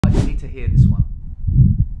to hear this one.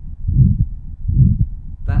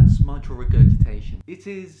 That's mitral regurgitation. It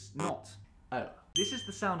is not. Oh. This is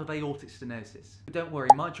the sound of aortic stenosis. But don't worry,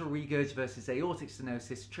 mitral regurg versus aortic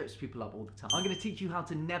stenosis trips people up all the time. I'm going to teach you how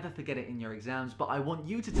to never forget it in your exams, but I want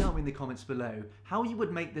you to tell me in the comments below how you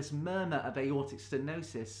would make this murmur of aortic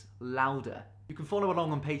stenosis louder. You can follow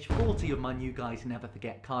along on page 40 of my new guide to Never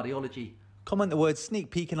Forget Cardiology. Comment the word sneak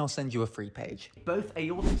peek and I'll send you a free page. Both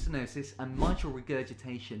aortic stenosis and mitral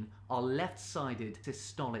regurgitation are left-sided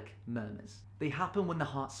systolic murmurs. They happen when the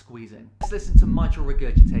heart's squeezing. Let's listen to mitral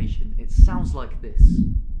regurgitation. It sounds like this.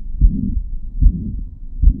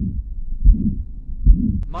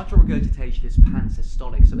 Mitral regurgitation is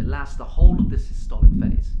pansystolic, so it lasts the whole of the systolic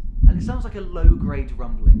phase. And it sounds like a low-grade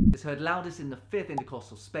rumbling. It's heard loudest in the fifth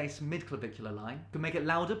intercostal space, mid-clavicular line. You can make it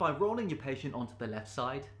louder by rolling your patient onto the left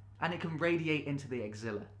side, and it can radiate into the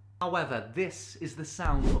axilla. However, this is the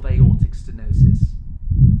sound of aortic stenosis.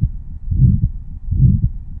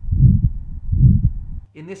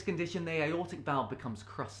 In this condition, the aortic valve becomes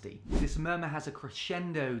crusty. This murmur has a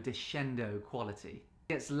crescendo-descendo quality.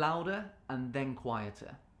 It gets louder and then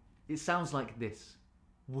quieter. It sounds like this.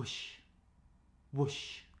 Whoosh,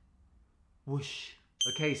 whoosh, whoosh.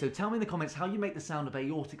 Okay, so tell me in the comments how you make the sound of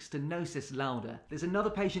aortic stenosis louder. There's another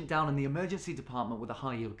patient down in the emergency department with a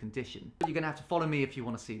high yield condition. You're going to have to follow me if you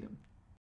want to see them.